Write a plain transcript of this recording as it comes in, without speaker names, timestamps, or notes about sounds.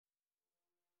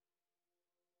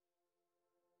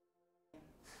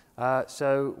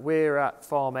So we're at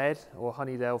Farm Ed, or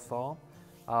Honeydale Farm,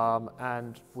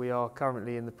 and we are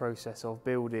currently in the process of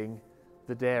building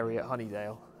the dairy at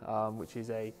Honeydale, which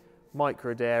is a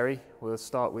micro dairy. We'll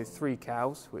start with 3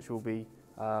 cows, which will be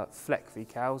Fleckveih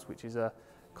cows, which is a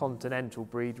continental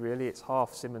breed really. It's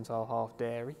half Simmental, half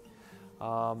dairy,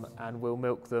 and we'll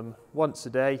milk them once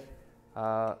a day,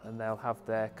 and they'll have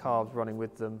their calves running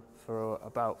with them for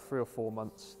about 3 or 4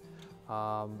 months.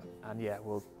 And yeah,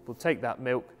 we'll take that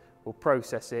milk, we'll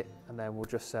process it, and then we'll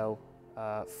just sell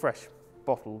fresh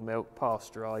bottled milk,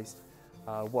 pasteurised,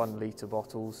 1 litre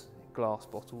bottles, glass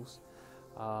bottles.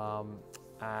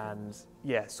 And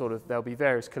yeah, sort of there'll be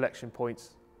various collection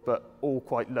points, but all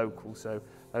quite local, so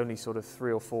only sort of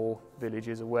 3 or 4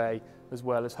 villages away, as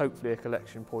well as hopefully a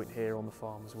collection point here on the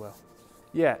farm as well.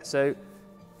 Yeah, so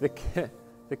the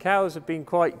cows have been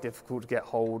quite difficult to get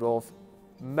hold of,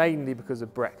 mainly because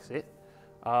of Brexit.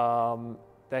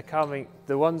 They're coming,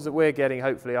 the ones that we're getting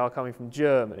hopefully are coming from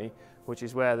Germany, which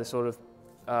is where the sort of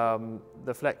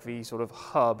the Fleckveih sort of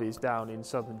hub is down in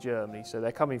southern Germany, so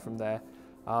they're coming from there.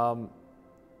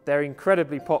 They're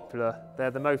incredibly popular.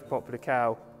 They're the most popular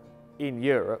cow in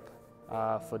Europe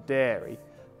for dairy,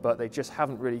 but they just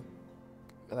haven't really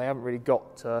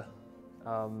got to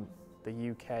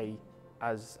the UK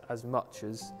as much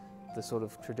as the sort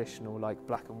of traditional like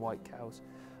black and white cows.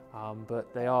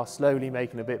 But they are slowly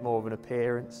making a bit more of an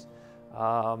appearance,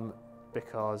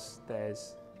 because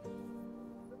there's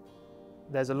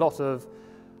a lot of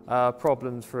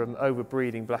problems from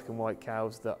overbreeding black and white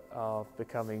cows that are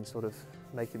becoming sort of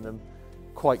making them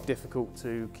quite difficult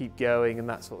to keep going and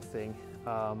that sort of thing.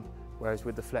 Whereas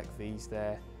with the Fleckveihs,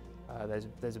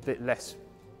 there's a bit less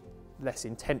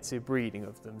intensive breeding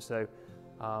of them, so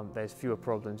there's fewer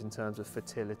problems in terms of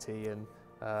fertility and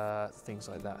things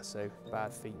like that, so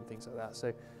bad feet and things like that.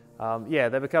 So yeah,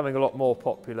 they're becoming a lot more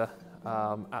popular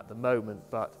at the moment,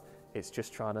 but it's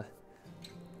just trying to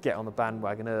get on the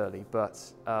bandwagon early. But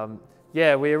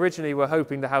yeah, we originally were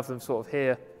hoping to have them sort of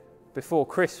here before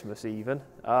Christmas even.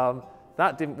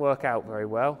 That didn't work out very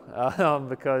well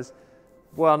because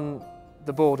one,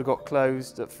 the border got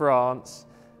closed at France,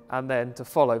 and then to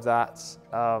follow that,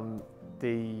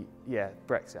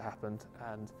 Brexit happened,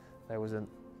 and there was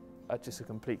just a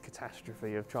complete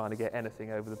catastrophe of trying to get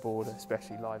anything over the border,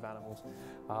 especially live animals.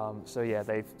 So yeah,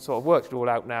 they've sort of worked it all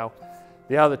out now.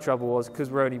 The other trouble was, because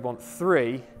we only want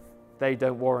 3, they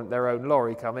don't warrant their own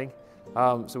lorry coming.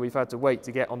 So we've had to wait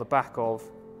to get on the back of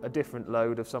a different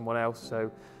load of someone else.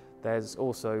 So there's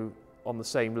also, on the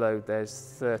same load,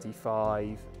 there's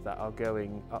 35 that are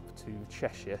going up to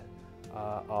Cheshire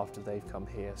after they've come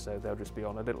here. So they'll just be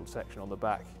on a little section on the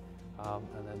back,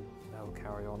 and then they'll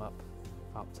carry on up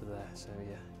to there. So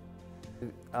yeah,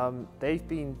 they've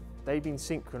been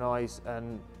synchronized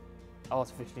and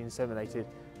artificially inseminated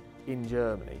in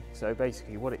Germany. So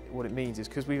basically what it means is,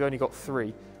 because we've only got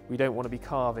 3, we don't want to be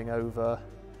calving over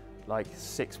like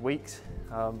 6 weeks.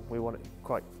 We want it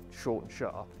quite short and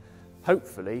sharp.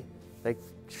 Hopefully they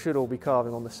should all be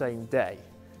calving on the same day.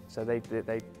 So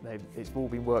it's all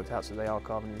been worked out so they are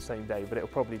calving on the same day, but it'll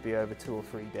probably be over 2 or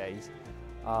 3 days.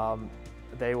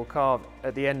 They will calve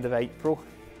at the end of April,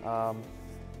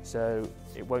 so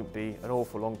it won't be an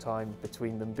awful long time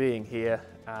between them being here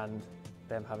and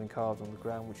them having calves on the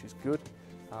ground, which is good.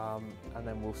 And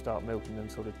then we'll start milking them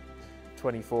sort of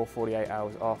 24, 48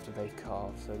 hours after they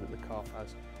calve, so that the calf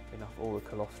has enough oral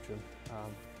colostrum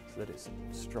so that it's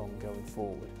strong going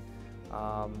forward.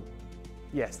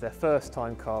 Yes, they're first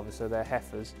time calvers, so they're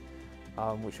heifers,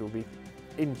 which will be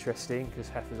interesting because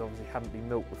heifers obviously haven't been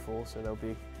milked before, so there'll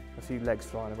be a few legs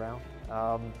flying around.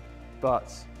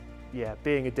 But yeah,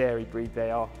 being a dairy breed,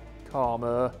 they are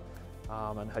calmer,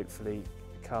 and hopefully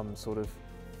come sort of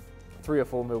 3 or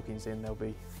 4 milkings in, they'll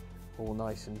be all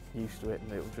nice and used to it,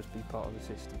 and it'll just be part of the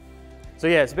system. So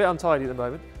yeah, it's a bit untidy at the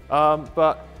moment,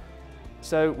 but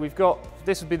so we've got,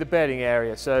 this would be the bedding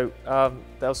area, so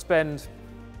they'll spend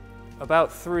about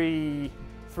 3-4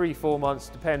 months,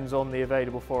 depends on the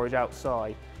available forage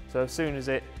outside. So as soon as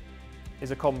it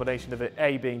is a combination of it,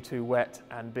 A, being too wet,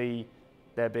 and B,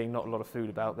 there being not a lot of food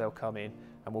about, they'll come in,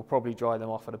 and we'll probably dry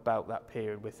them off at about that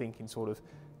period. We're thinking sort of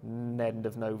end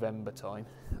of November time.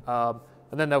 And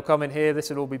then they'll come in here.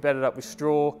 This will all be bedded up with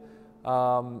straw.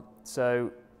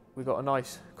 So we've got a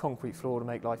nice concrete floor to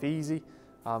make life easy,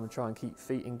 and try and keep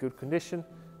feet in good condition.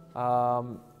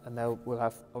 And we'll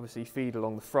have obviously feed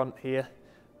along the front here.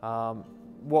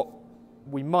 What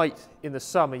we might in the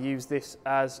summer use this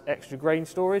as extra grain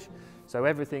storage. So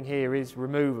everything here is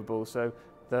removable, so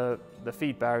the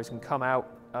feed barriers can come out.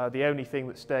 The only thing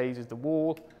that stays is the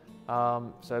wall.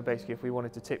 So basically if we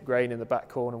wanted to tip grain in the back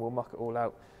corner, we'll muck it all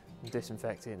out and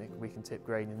disinfect it, and we can tip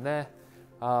grain in there.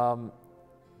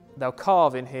 They'll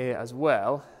calve in here as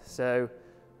well, so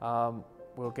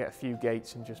we'll get a few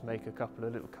gates and just make a couple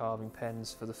of little calving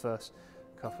pens for the first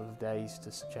couple of days to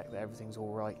check that everything's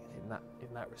all right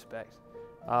in that respect.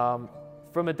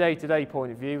 From a day-to-day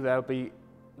point of view,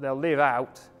 they'll live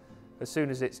out as soon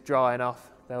as it's dry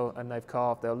enough and they've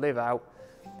calved. They'll live out.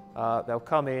 They'll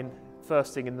come in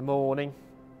first thing in the morning,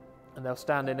 and they'll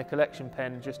stand in a collection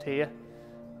pen just here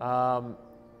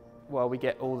while we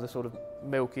get all the sort of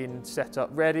milking set up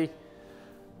ready,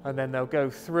 and then they'll go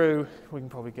through. We can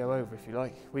probably go over if you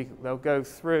like. They'll go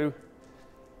through,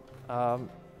 and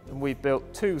we've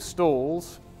built 2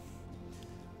 stalls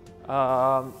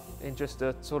in just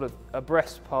a sort of a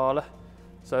breast parlour.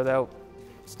 So they'll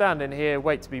stand in here,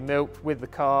 wait to be milked with the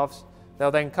calves.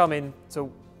 They'll then come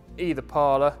into either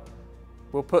parlour.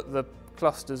 We'll put the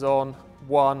clusters on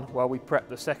one while we prep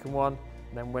the second one,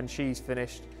 and then when she's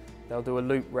finished, they'll do a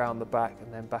loop round the back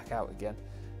and then back out again.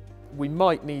 We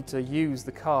might need to use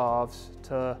the calves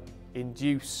to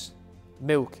induce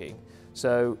milking.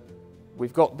 So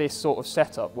we've got this sort of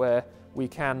setup where we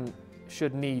can,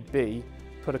 should need be,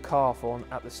 put a calf on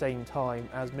at the same time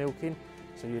as milking.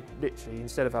 So you'd literally,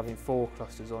 instead of having 4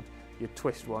 clusters on, you'd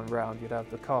twist one round, you'd have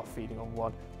the calf feeding on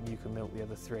one, and you can milk the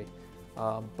other 3.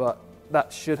 But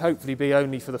that should hopefully be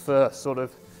only for the first sort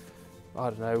of, I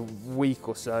don't know, week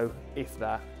or so, if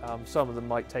that. Some of them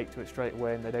might take to it straight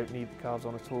away and they don't need the calves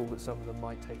on at all, but some of them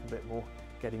might take a bit more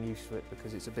getting used to it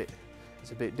because it's a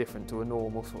bit different to a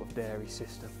normal sort of dairy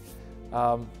system.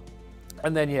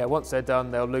 And then yeah, once they're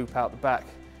done, they'll loop out the back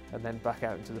and then back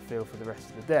out into the field for the rest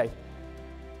of the day.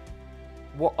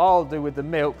 What I'll do with the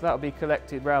milk, that'll be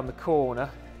collected round the corner.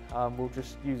 We'll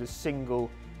just use a single,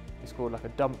 it's called like a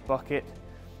dump bucket.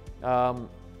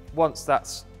 Once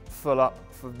that's full up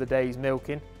for the day's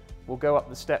milking, we'll go up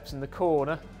the steps in the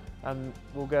corner and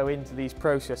we'll go into these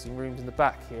processing rooms in the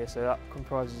back here. So that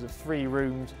comprises of 3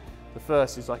 rooms. The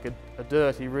first is like a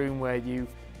dirty room where you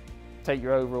take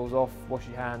your overalls off, wash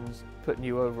your hands, put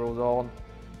new overalls on,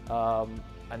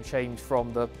 and change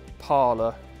from the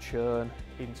parlour churn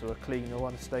into a cleaner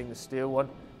one, a stainless steel one.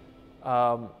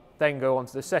 Then go on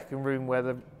to the second room where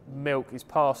the milk is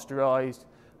pasteurised,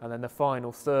 and then the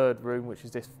final 3rd room, which is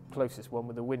this closest one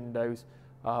with the windows,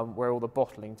 where all the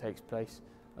bottling takes place,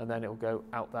 and then it'll go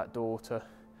out that door to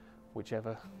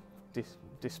whichever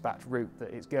dispatch route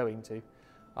that it's going to.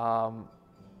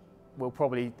 We'll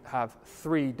probably have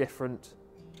 3 different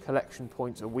collection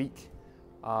points a week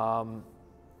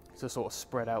to sort of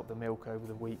spread out the milk over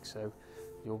the week. So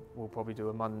we'll probably do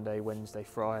a Monday, Wednesday,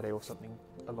 Friday or something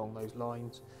along those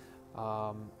lines.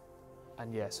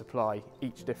 And yeah, supply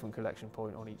each different collection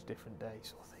point on each different day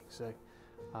sort of thing. So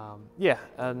yeah,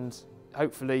 and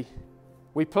hopefully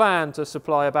we plan to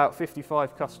supply about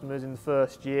 55 customers in the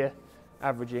first year,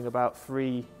 averaging about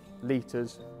 3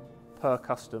 litres per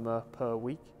customer per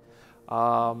week.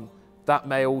 That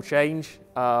may all change.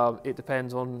 It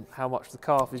depends on how much the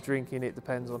calf is drinking. It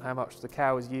depends on how much the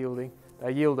cow is yielding.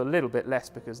 They yield a little bit less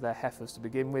because they're heifers to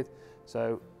begin with.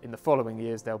 So in the following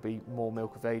years, there'll be more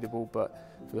milk available. But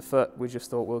for the first, we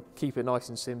just thought we'll keep it nice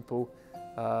and simple.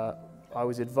 I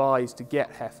was advised to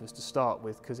get heifers to start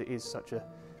with because it is such a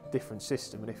different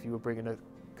system. And if you were bringing a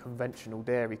conventional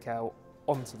dairy cow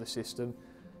onto the system,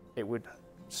 it would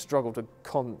struggle to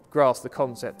grasp the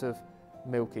concept of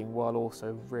milking while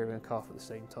also rearing a calf at the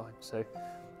same time. So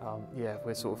yeah,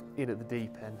 we're sort of in at the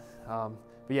deep end.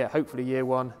 But yeah, hopefully year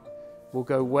 1 will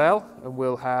go well, and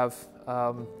we'll have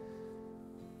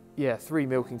yeah, 3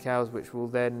 milking cows, which will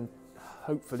then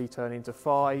hopefully turn into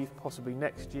 5, possibly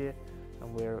next year,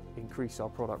 and we'll increase our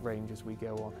product range as we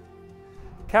go on.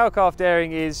 Cow-calf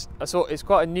dairying is it's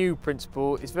quite a new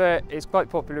principle. It's quite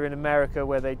popular in America,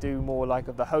 where they do more like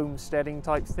of the homesteading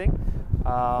type thing.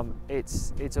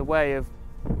 It's a way of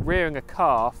rearing a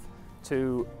calf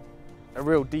to a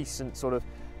real decent sort of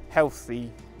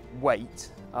healthy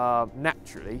weight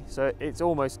naturally. So it's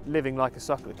almost living like a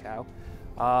suckler cow,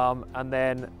 and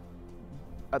then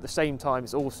at the same time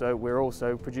we're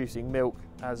also producing milk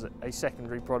as a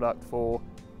secondary product for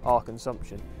our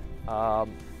consumption.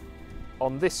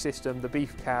 On this system, the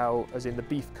beef cow, as in the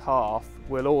beef calf,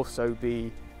 will also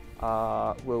be,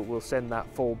 we'll send that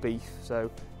for beef,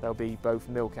 so there'll be both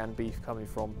milk and beef coming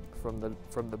from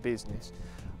the business.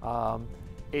 A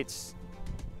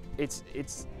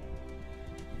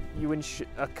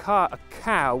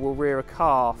cow will rear a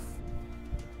calf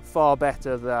far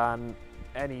better than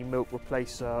any milk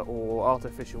replacer or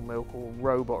artificial milk or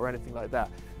robot or anything like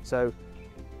that. So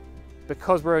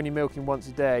because we're only milking once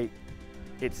a day,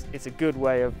 it's a good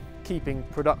way of keeping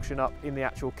production up in the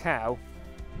actual cow.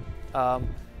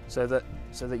 so that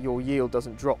your yield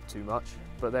doesn't drop too much.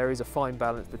 But there is a fine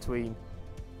balance between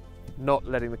not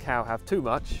letting the cow have too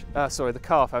much, the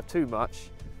calf have too much,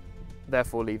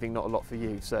 therefore leaving not a lot for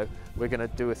you. So we're going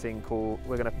to do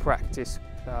we're going to practice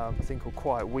a thing called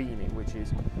quiet weaning, which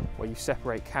is where you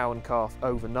separate cow and calf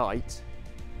overnight.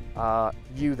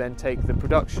 You then take the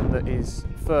production that is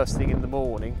first thing in the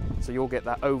morning, so you'll get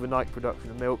that overnight production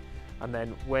of milk, and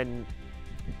then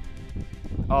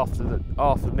after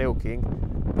milking,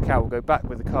 the cow will go back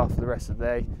with the calf for the rest of the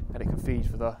day, and it can feed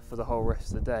for the whole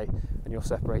rest of the day, and you'll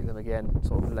separate them again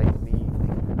sort of late in the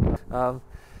evening.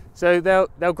 So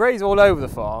they'll graze all over the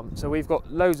farm, so we've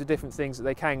got loads of different things that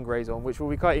they can graze on, which will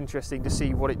be quite interesting to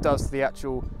see what it does to the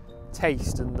actual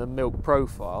taste and the milk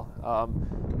profile.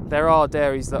 There are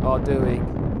dairies that are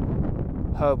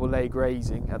doing herbal lay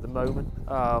grazing at the moment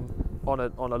on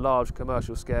a large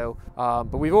commercial scale,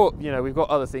 but we've got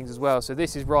other things as well. So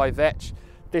this is rye vetch.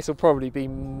 This will probably be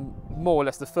more or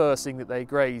less the first thing that they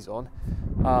graze on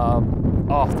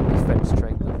after we fence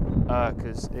train them,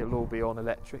 because it'll all be on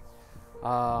electric.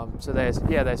 So there's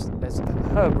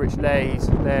herb-rich lays,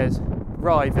 there's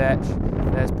rye vetch,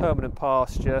 there's permanent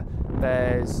pasture,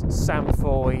 there's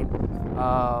samfoin,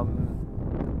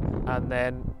 and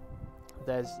then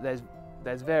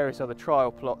there's various other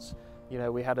trial plots. You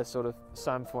know, we had a sort of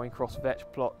samfoin cross vetch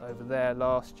plot over there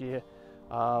last year,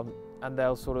 and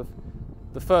they'll sort of,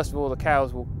 first of all the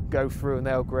cows will go through and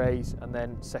they'll graze, and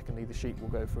then secondly the sheep will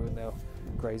go through and they'll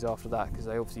graze after that, because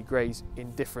they obviously graze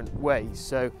in different ways.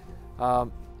 So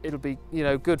it'll be, you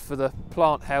know, good for the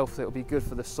plant health, it'll be good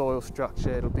for the soil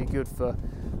structure, it'll be good for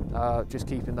just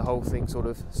keeping the whole thing sort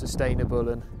of sustainable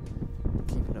and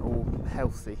keeping it all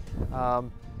healthy.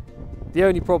 The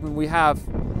only problem we have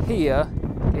here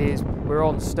is we're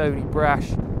on stony brash,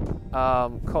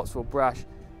 Cotswold brash,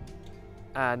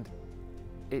 and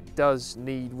it does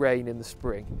need rain in the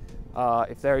spring.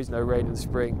 If there is no rain in the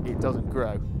spring, it doesn't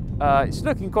grow. It's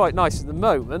looking quite nice at the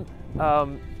moment,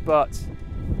 but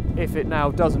if it now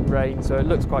doesn't rain, so it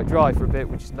looks quite dry for a bit,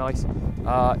 which is nice.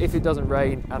 If it doesn't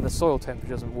rain and the soil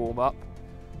temperature doesn't warm up,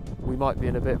 we might be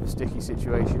in a bit of a sticky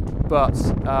situation, but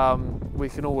we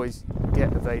can always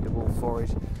get available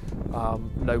forage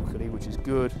locally, which is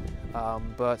good,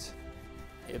 but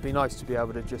it'd be nice to be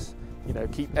able to just, you know,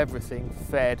 keep everything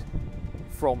fed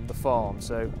from the farm.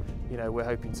 So, you know, we're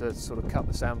hoping to sort of cut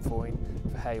the samfoin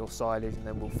for hay or silage, and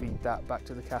then we'll feed that back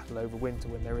to the cattle over winter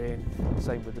when they're in.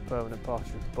 Same with the permanent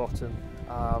pasture at the bottom.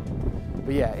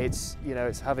 But yeah, it's, you know,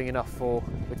 it's having enough for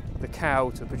the cow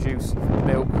to produce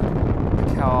milk,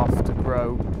 the calf to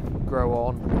grow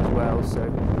on as well. So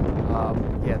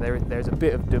yeah, there's a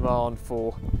bit of demand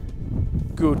for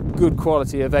good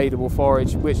quality available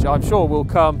forage, which I'm sure will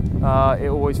come. It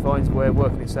always finds a way of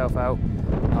working itself out.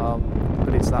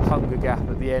 But it's that hunger gap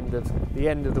at the end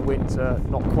of the winter,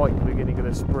 not quite the beginning of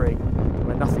the spring,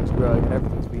 when nothing's growing and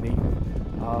everything's been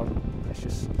eaten. It's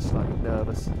just a slightly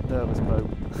nervous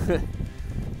moment.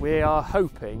 We are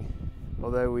hoping,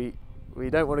 although we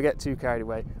don't want to get too carried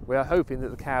away, we are hoping that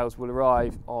the cows will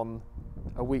arrive on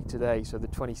a week today, so the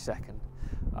 22nd.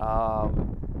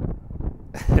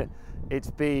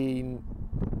 It's been,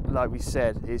 like we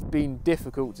said, it's been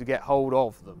difficult to get hold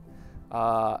of them,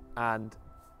 and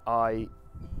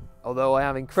although I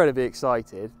am incredibly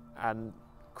excited and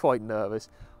quite nervous,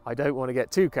 I don't want to get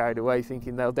too carried away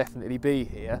thinking they'll definitely be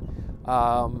here.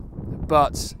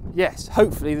 But yes,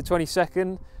 hopefully the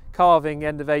 22nd, calving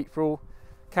end of April,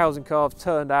 cows and calves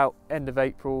turned out end of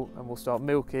April, and we'll start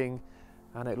milking,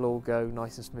 and it'll all go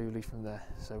nice and smoothly from there,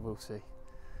 so we'll see.